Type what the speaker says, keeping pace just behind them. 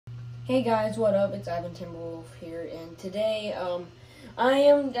Hey guys, what up? It's Ivan Timberwolf here, and today,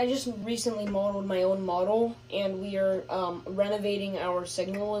 I just recently modeled my own model, and we are, renovating our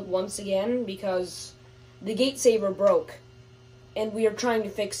signal once again because the gate saver broke, and we are trying to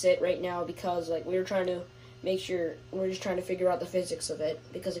fix it right now because, we're trying to make sure, we're just trying to figure out the physics of it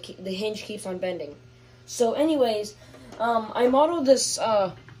because the hinge keeps on bending. So anyways, I modeled this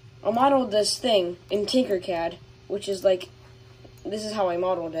thing in Tinkercad, which is this is how I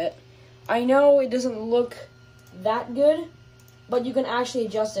modeled it. I know it doesn't look that good, but you can actually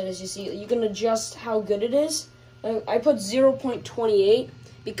adjust it. As you see, you can adjust how good it is. I put 0.28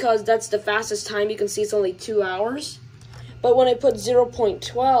 because that's the fastest time. You can see it's only 2 hours. But when I put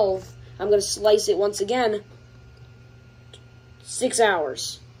 0.12, I'm going to slice it once again, 6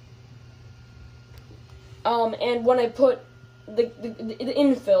 hours. And when I put the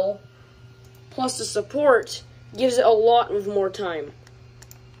infill plus the support, gives it a lot of more time.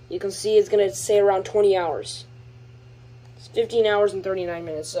 You can see it's going to say around 20 hours. It's 15 hours and 39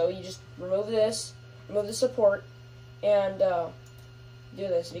 minutes. So you just remove this, remove the support, and do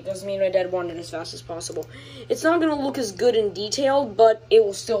this because me and my dad wanted it as fast as possible. It's not going to look as good in detail, but it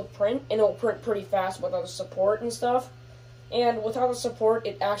will still print, and it will print pretty fast without the support and stuff. And without the support,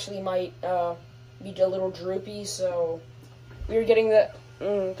 it actually might be a little droopy, so we're getting the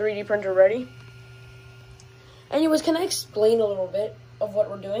 3D printer ready. Anyways, can I explain a little bit of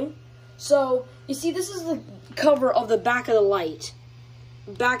what we're doing? So, you see, this is the cover of the back of the light.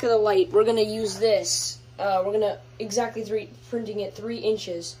 Back of the light, we're going to use this. We're going to printing it 3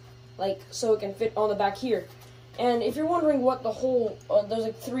 inches, so it can fit on the back here. And if you're wondering what the hole,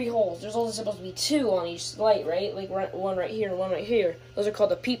 there's 3 holes. There's only supposed to be 2 on each light, right? One right here and one right here. Those are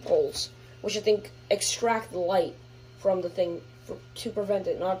called the peepholes, which I think extract the light from the thing to prevent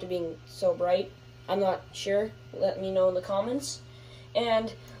it not to being so bright. I'm not sure. Let me know in the comments.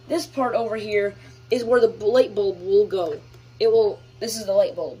 And this part over here is where the light bulb will go. This is the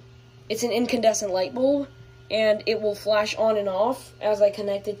light bulb. It's an incandescent light bulb, and it will flash on and off as I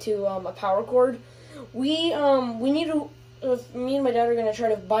connect it to a power cord. We need to, me and my dad are going to try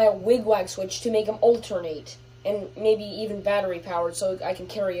to buy a wigwag switch to make them alternate, and maybe even battery powered so I can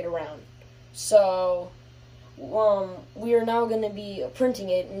carry it around. So, we are now going to be printing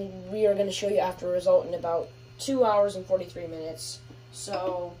it, and we are going to show you after the result in about 2 hours and 43 minutes.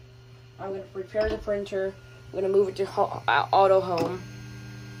 So, I'm going to prepare the printer. I'm going to move it to auto home.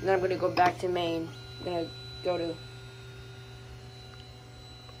 And then I'm going to go back to main. I'm going to go to...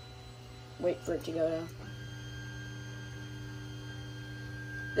 Wait for it to go down.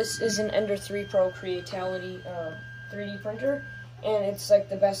 This is an Ender 3 Pro Creatality 3D printer. And it's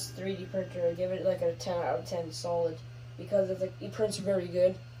the best 3D printer. I give it a 10 out of 10 solid. Because it prints very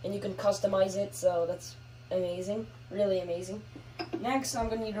good. And you can customize it, so that's amazing. Really amazing. Next, I'm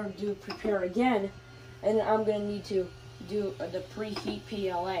going to need to prepare again, and I'm going to need to do the preheat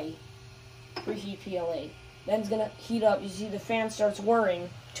PLA. Preheat PLA. Then it's going to heat up. You see the fan starts whirring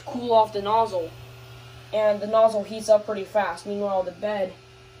to cool off the nozzle, and the nozzle heats up pretty fast. Meanwhile, the bed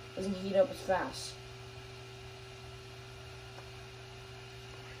doesn't heat up as fast.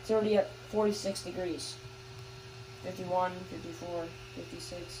 It's already at 46 degrees. 51, 54,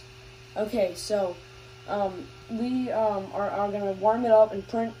 56. Okay, so we are going to warm it up and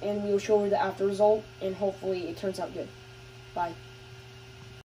print, and we will show you the after result, and hopefully it turns out good. Bye.